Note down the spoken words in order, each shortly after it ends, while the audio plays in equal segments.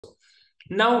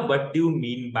Now, what do you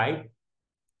mean by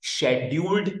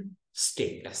scheduled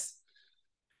status?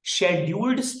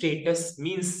 Scheduled status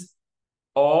means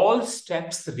all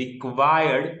steps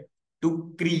required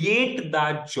to create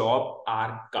the job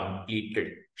are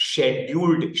completed.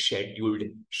 Scheduled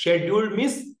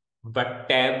means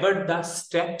whatever the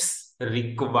steps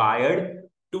required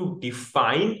to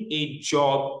define a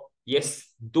job, yes,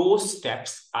 those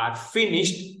steps are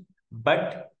finished,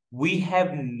 but we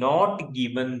have not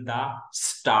given the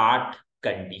start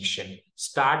condition.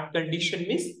 Start condition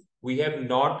means we have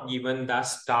not given the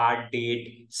start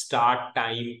date, start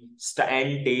time,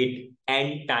 end date,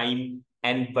 end time,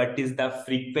 and what is the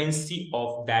frequency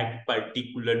of that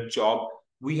particular job.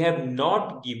 We have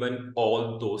not given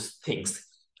all those things.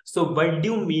 So what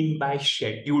do you mean by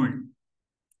scheduled?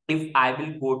 If I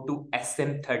will go to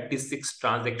SM36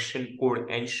 transaction code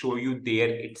and show you there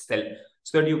itself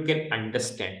so that you can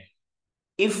understand.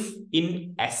 If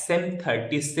in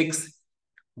SM36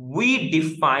 we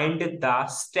defined the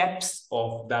steps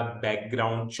of the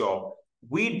background job,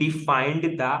 we defined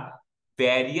the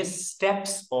various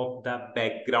steps of the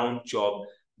background job,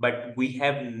 but we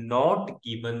have not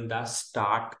given the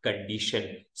start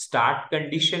condition. Start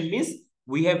condition means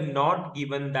we have not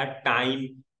given the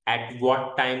time, at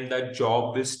what time the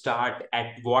job will start,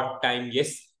 at what time,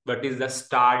 yes, what is the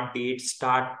start date,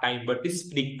 start time, what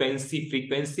is frequency.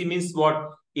 Frequency means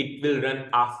what? It will run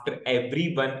after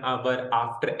every 1 hour,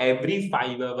 after every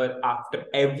 5 hour, after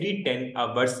every 10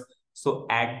 hours. So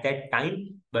at that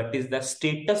time, what is the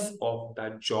status of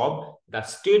the job? The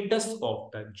status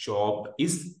of the job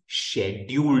is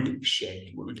scheduled.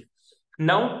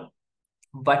 Now,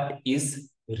 what is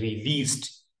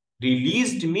released?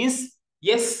 Released means,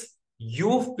 yes,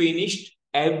 you finished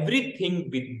everything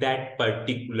with that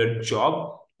particular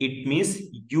job. It means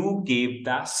you gave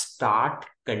the start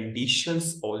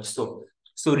conditions also.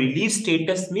 So release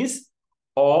status means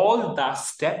all the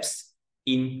steps,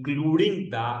 including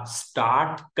the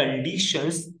start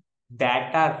conditions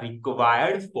that are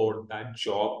required for the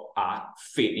job are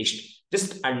finished.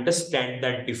 Just understand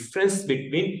the difference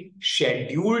between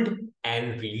scheduled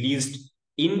and released.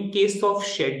 In case of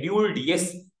scheduled,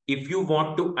 yes, if you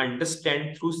want to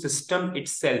understand through system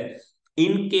itself,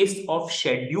 in case of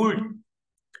scheduled,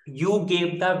 you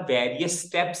gave the various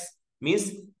steps,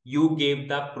 means you gave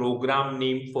the program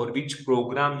name for which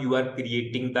program you are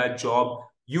creating the job,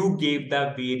 you gave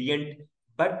the variant,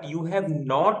 but you have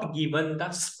not given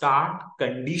the start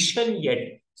condition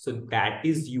yet. So that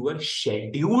is your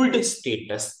scheduled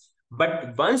status.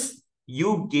 But once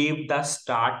you gave the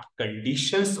start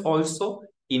conditions also,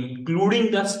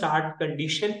 including the start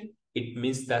condition, it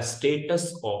means the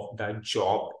status of the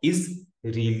job is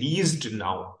released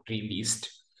now, released.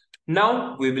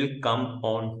 Now we will come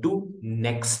on to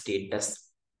next status.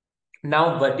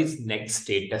 Now what is next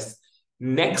status?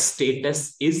 Next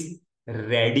status is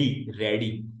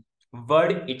ready.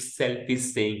 Word itself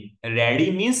is saying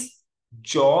ready means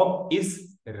job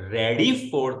is ready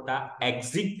for the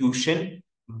execution,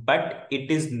 but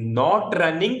it is not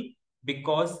running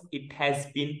because it has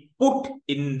been put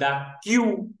in the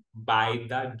queue by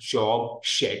the job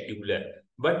scheduler.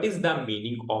 What is the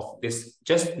meaning of this?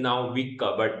 Just now we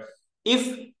covered.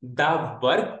 If the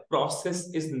work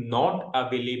process is not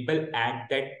available at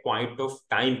that point of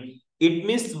time, it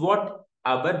means what?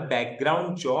 Our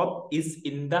background job is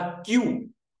in the queue.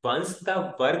 Once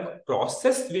the work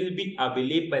process will be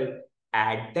available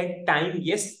at that time,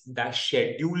 yes, the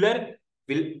scheduler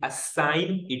will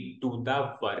assign it to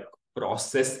the work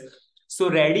process. So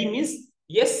ready means,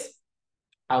 yes,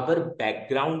 our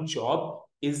background job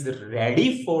is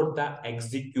ready for the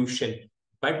execution,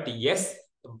 but yes,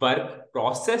 work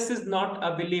process is not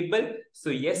available.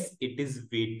 So yes, it is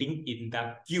waiting in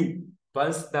the queue.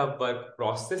 Once the work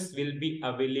process will be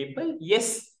available,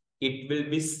 yes, it will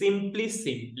be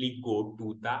simply go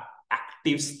to the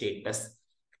active status.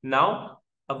 Now,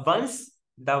 once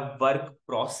the work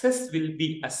process will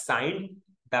be assigned,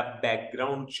 the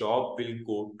background job will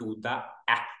go to the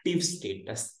active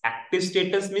status. Active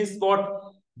status means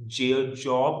what?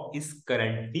 Job is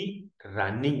currently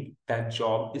running. The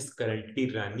job is currently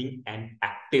running and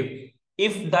active.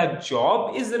 If the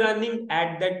job is running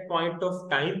at that point of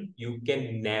time, you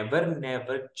can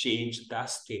never change the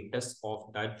status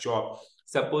of the job.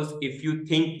 Suppose if you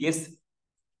think, yes,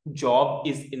 job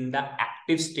is in the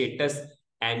active status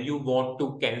and you want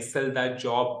to cancel the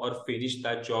job or finish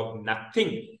the job,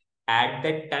 nothing. At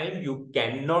that time, you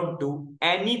cannot do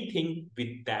anything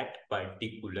with that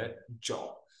particular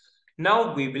job.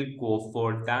 Now we will go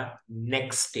for the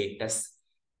next status.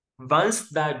 Once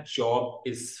the job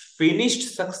is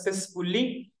finished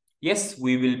successfully, yes,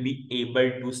 we will be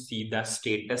able to see the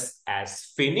status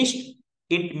as finished.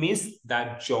 It means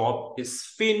the job is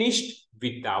finished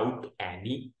without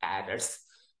any errors.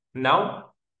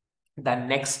 Now, the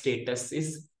next status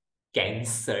is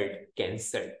cancelled.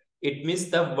 Cancelled. It means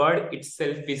the word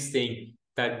itself is saying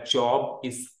the job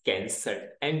is cancelled.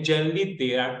 And generally,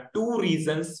 there are two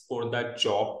reasons for the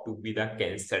job to be the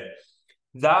cancelled.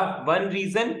 The one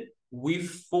reason, we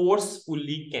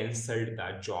forcefully cancelled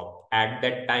the job. At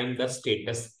that time, the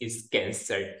status is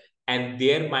cancelled. And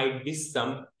there might be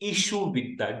some issue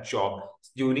with the job.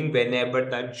 During whenever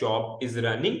the job is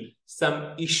running,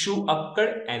 some issue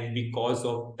occurred, and because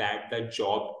of that, the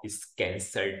job is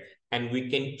cancelled. And we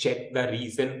can check the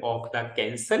reason of the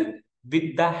cancel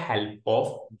with the help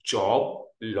of job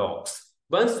logs.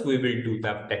 Once we will do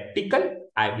the practical,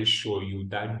 I will show you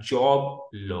the job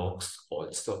logs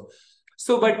also.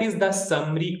 So what is the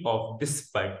summary of this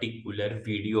particular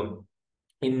video?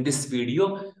 In this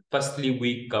video, firstly,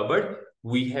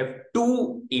 we have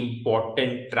two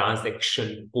important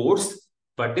transaction codes.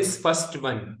 What is first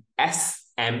one?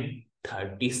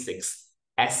 SM36.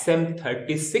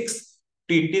 SM36,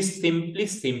 it is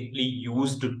simply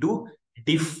used to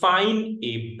define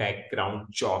a background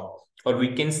job, or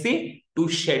we can say to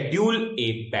schedule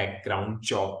a background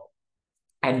job.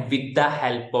 And with the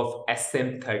help of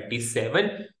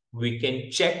SM37, we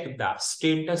can check the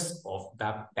status of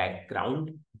the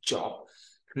background job.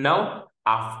 Now,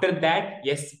 after that,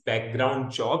 yes,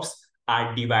 background jobs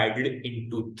are divided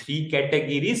into three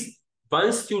categories.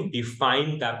 Once you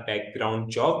define the background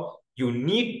job, you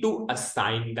need to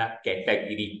assign the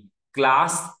category.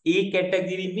 Class A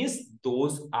category means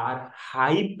those are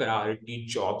high priority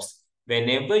jobs.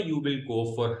 Whenever you will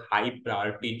go for high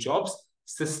priority jobs,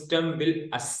 system will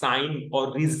assign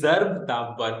or reserve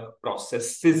the work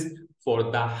processes for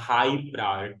the high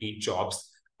priority jobs.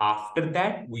 After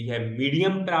that, we have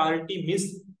medium priority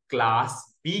means class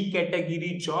B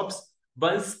category jobs.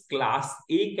 Once class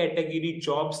A category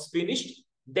jobs finished,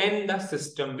 then the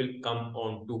system will come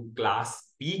on to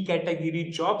class B category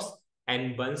jobs.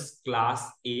 And once class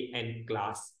A and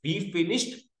class B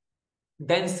finished,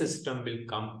 then system will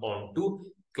come on to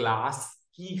class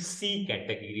C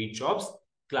category jobs.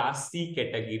 Class C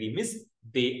category means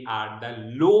they are the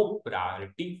low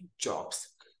priority jobs.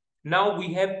 Now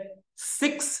we have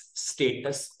 6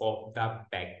 status of the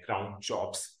background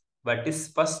jobs. What is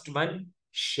first one?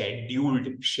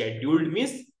 Scheduled. Scheduled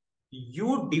means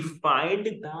you defined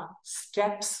the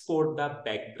steps for the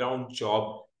background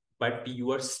job, but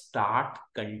your start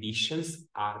conditions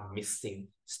are missing.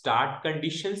 Start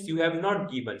conditions you have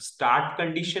not given. Start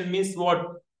condition means what?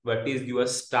 What is your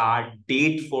start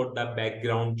date for the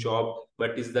background job?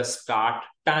 What is the start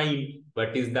time?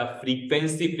 What is the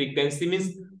frequency? Frequency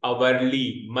means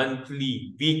hourly,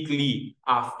 monthly, weekly,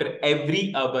 after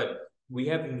every hour. We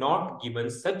have not given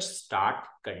such start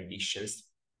conditions.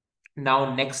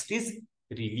 Now, next is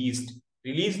released.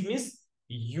 Released means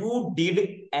you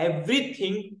did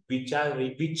everything which are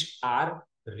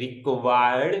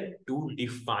required to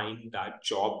define the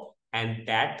job, and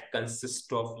that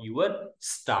consists of your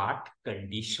start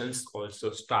conditions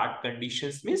also. Start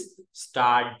conditions means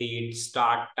start date,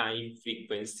 start time,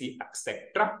 frequency,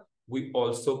 etc. We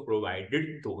also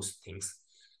provided those things.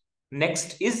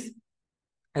 Next is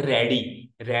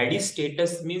ready. Ready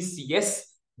status means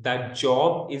yes, the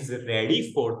job is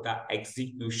ready for the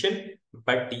execution,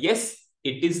 but yes,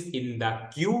 it is in the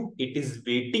queue, it is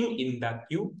waiting in the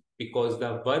queue because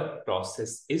the work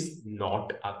process is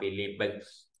not available.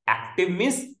 Active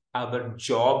means our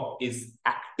job is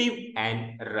active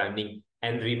and running.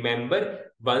 And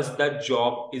remember, once the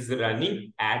job is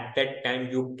running, at that time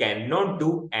you cannot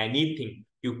do anything.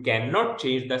 You cannot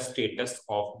change the status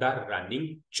of the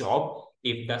running job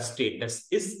if the status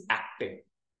is active.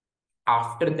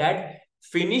 After that,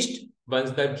 finished.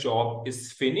 Once the job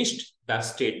is finished, the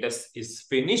status is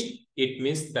finished. It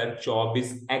means the job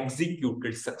is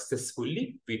executed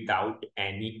successfully without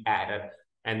any error.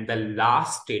 And the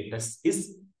last status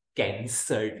is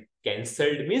cancelled.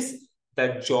 Cancelled means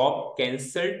the job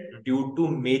cancelled due to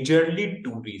majorly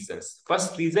two reasons.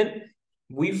 First reason,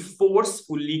 we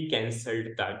forcefully cancelled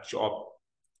the job.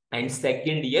 And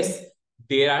second, yes,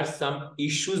 there are some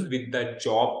issues with the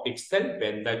job itself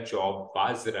when the job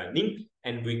was running,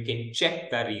 and we can check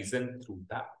the reason through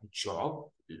the job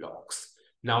logs.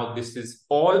 Now, this is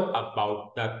all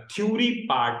about the theory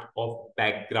part of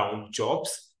background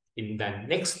jobs. In the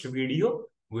next video,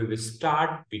 we will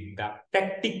start with the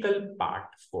practical part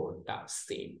for the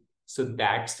same. So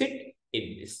that's it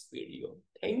in this video.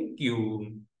 Thank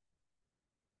you.